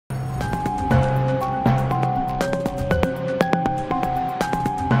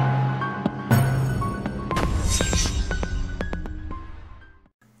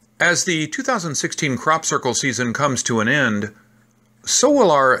As the 2016 crop circle season comes to an end, so will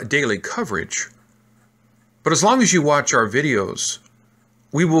our daily coverage. But as long as you watch our videos,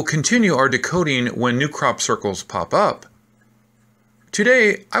 we will continue our decoding when new crop circles pop up.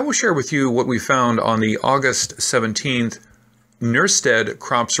 Today, I will share with you what we found on the August 17th Narrated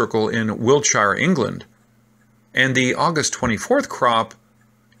crop circle in Wiltshire, England, and the August 24th crop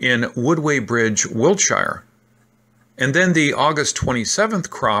in Woodway Bridge, Wiltshire, and then the August 27th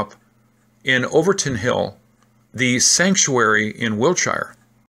crop in Overton Hill, the sanctuary in Wiltshire.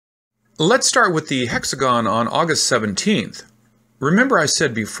 Let's start with the hexagon on August 17th. Remember I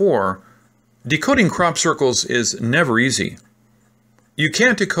said before, decoding crop circles is never easy. You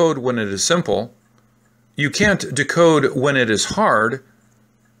can't decode when it is simple. You can't decode when it is hard.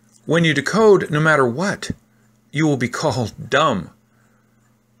 When you decode, no matter what, you will be called dumb.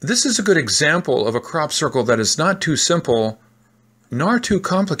 This is a good example of a crop circle that is not too simple, nor too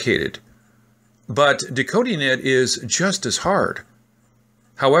complicated, but decoding it is just as hard.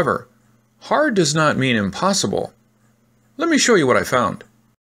 However, hard does not mean impossible. Let me show you what I found.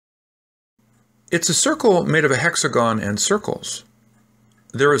 It's a circle made of a hexagon and circles.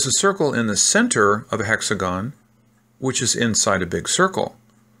 There is a circle in the center of a hexagon, which is inside a big circle.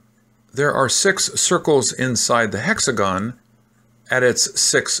 There are 6 circles inside the hexagon at its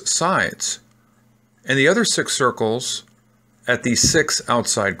 6 sides, and the other 6 circles at the 6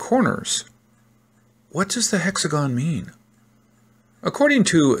 outside corners. What does the hexagon mean? According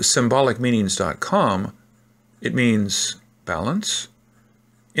to symbolicmeanings.com, it means balance,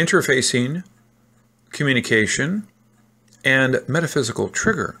 interfacing, communication, and metaphysical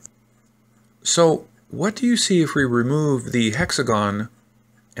trigger. So, what do you see if we remove the hexagon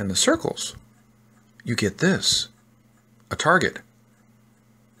and the circles? You get this, a target.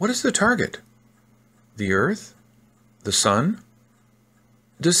 What is the target? The Earth? The Sun?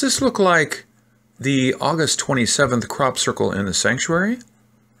 Does this look like the August 27th crop circle in the sanctuary?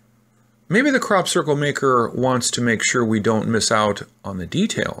 Maybe the crop circle maker wants to make sure we don't miss out on the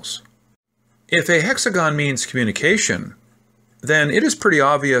details. If a hexagon means communication, then it is pretty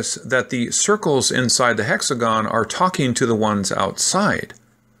obvious that the circles inside the hexagon are talking to the ones outside.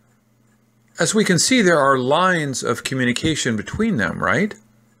 As we can see, there are lines of communication between them, right?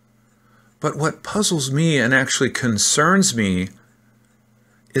 But what puzzles me and actually concerns me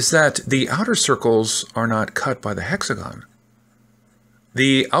is that the outer circles are not cut by the hexagon.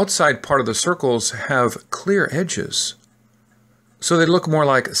 The outside part of the circles have clear edges, so they look more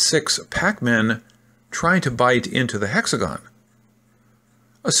like 6 Pac-Men trying to bite into the hexagon.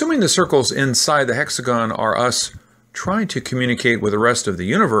 Assuming the circles inside the hexagon are us trying to communicate with the rest of the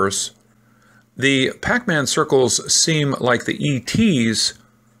universe, the Pac-Man circles seem like the ETs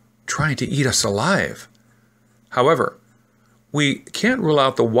trying to eat us alive. However, we can't rule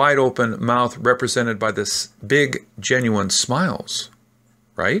out the wide-open mouth represented by this big, genuine smiles,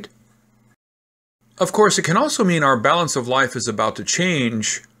 right? Of course, it can also mean our balance of life is about to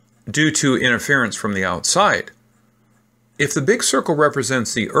change due to interference from the outside. If the big circle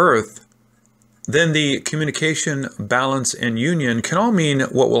represents the Earth, then the communication, balance, and union can all mean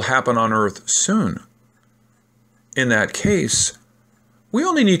what will happen on Earth soon. In that case, we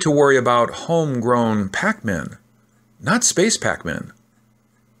only need to worry about homegrown Pac-Men, not space Pac-Men.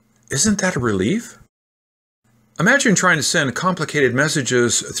 Isn't that a relief? Imagine trying to send complicated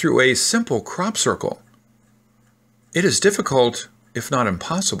messages through a simple crop circle. It is difficult, if not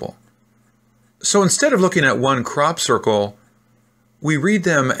impossible. So instead of looking at one crop circle, we read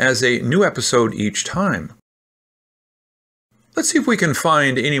them as a new episode each time. Let's see if we can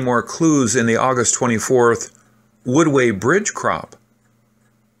find any more clues in the August 24th Woodway Bridge crop.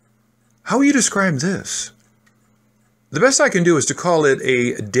 How will you describe this? The best I can do is to call it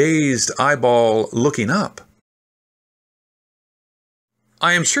a dazed eyeball looking up.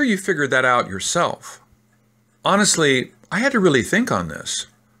 I am sure you figured that out yourself. Honestly, I had to really think on this.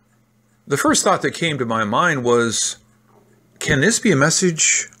 The first thought that came to my mind was, can this be a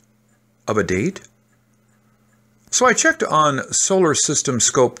message of a date? So I checked on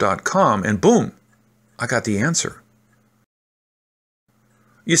solarsystemscope.com and boom, I got the answer.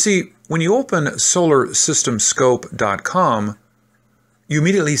 You see, when you open solarsystemscope.com, you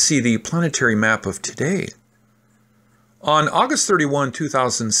immediately see the planetary map of today. On August 31,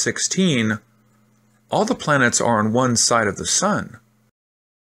 2016, all the planets are on one side of the sun.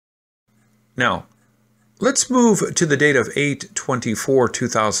 Now, let's move to the date of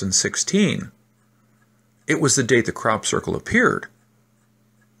 8/24/2016. It was the date the crop circle appeared.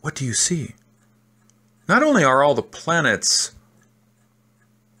 What do you see? Not only are all the planets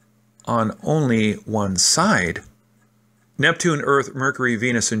on only one side, Neptune, Earth, Mercury,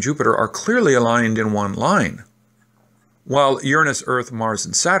 Venus, and Jupiter are clearly aligned in one line, while Uranus, Earth, Mars,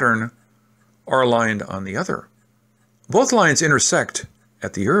 and Saturn are aligned on the other. Both lines intersect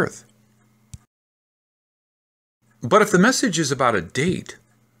at the Earth. But if the message is about a date,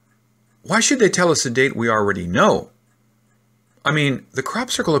 why should they tell us a date we already know? I mean, the crop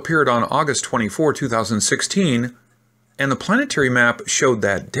circle appeared on August 24, 2016, and the planetary map showed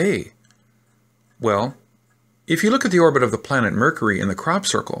that day. Well, if you look at the orbit of the planet Mercury in the crop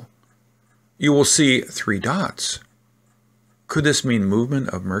circle, you will see 3 dots. Could this mean movement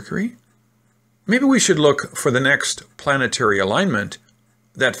of Mercury? Maybe we should look for the next planetary alignment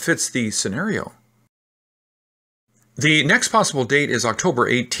that fits the scenario. The next possible date is October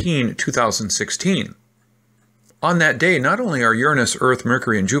 18, 2016. On that day, not only are Uranus, Earth,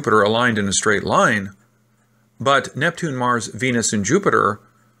 Mercury, and Jupiter aligned in a straight line, but Neptune, Mars, Venus, and Jupiter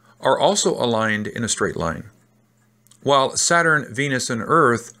are also aligned in a straight line, while Saturn, Venus, and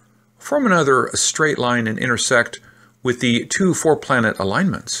Earth form another straight line and intersect with the 2 4-planet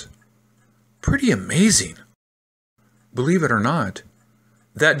alignments. Pretty amazing. Believe it or not,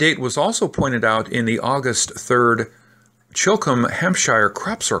 that date was also pointed out in the August 3rd Chilcombe, Hampshire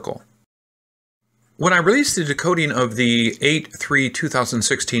crop circle. When I released the decoding of the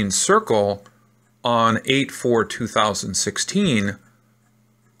 8/3/2016 circle on 8/4/2016,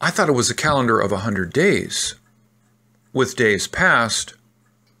 I thought it was a calendar of 100 days, with days past,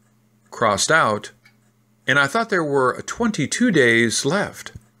 crossed out, and I thought there were 22 days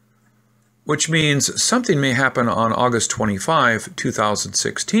left, which means something may happen on August 25,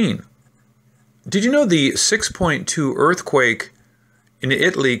 2016. Did you know the 6.2 earthquake in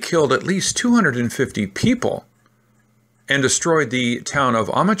Italy killed at least 250 people and destroyed the town of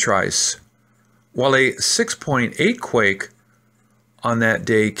Amatrice, while a 6.8 quake on that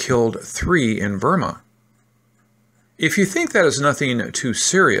day killed 3 in Burma? If you think that is nothing too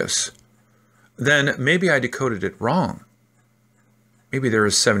serious, then maybe I decoded it wrong. Maybe there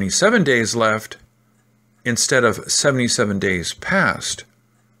is 77 days left instead of 77 days past.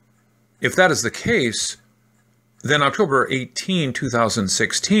 If that is the case, then October 18,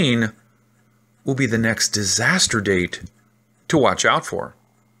 2016 will be the next disaster date to watch out for.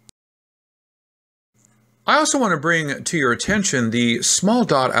 I also want to bring to your attention the small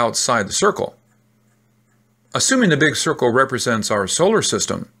dot outside the circle. Assuming the big circle represents our solar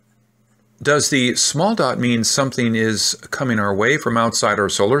system, does the small dot mean something is coming our way from outside our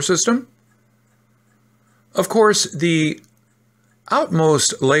solar system? Of course, the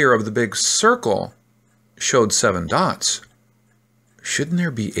outmost layer of the big circle showed 7 dots. Shouldn't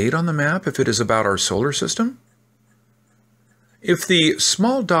there be 8 on the map if it is about our solar system? If the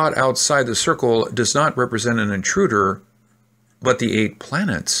small dot outside the circle does not represent an intruder, but the 8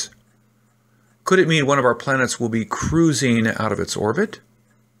 planets, could it mean one of our planets will be cruising out of its orbit?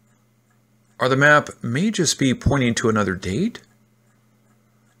 Or the map may just be pointing to another date?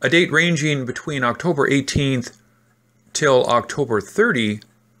 A date ranging between October 18th till October 30,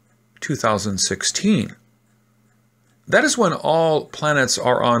 2016. That is when all planets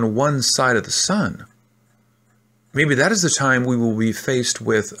are on one side of the sun. Maybe that is the time we will be faced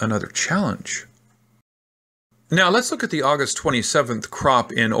with another challenge. Now let's look at the August 27th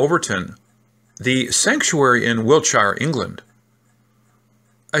crop in Overton, the sanctuary in Wiltshire, England.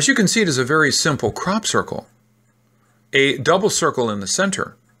 As you can see, it is a very simple crop circle. A double circle in the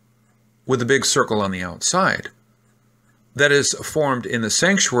center, with a big circle on the outside. That is formed in the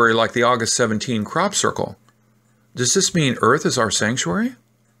sanctuary like the August 17 crop circle. Does this mean Earth is our sanctuary?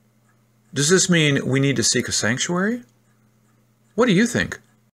 Does this mean we need to seek a sanctuary? What do you think?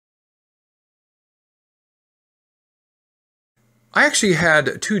 I actually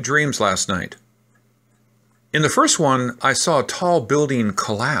had 2 dreams last night. In the first one, I saw a tall building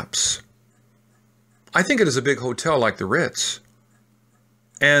collapse. I think it is a big hotel like the Ritz.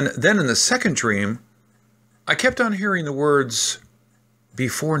 And then in the second dream, I kept on hearing the words,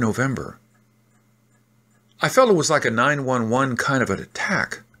 "before November." I felt it was like a 911 kind of an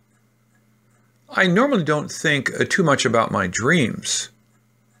attack. I normally don't think too much about my dreams,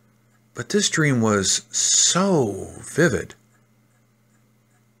 but this dream was so vivid.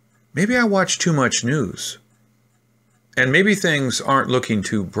 Maybe I watch too much news, and maybe things aren't looking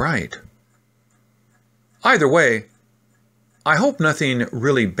too bright. Either way, I hope nothing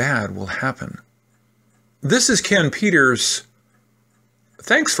really bad will happen. This is Ken Peters.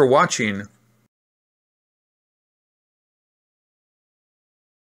 Thanks for watching.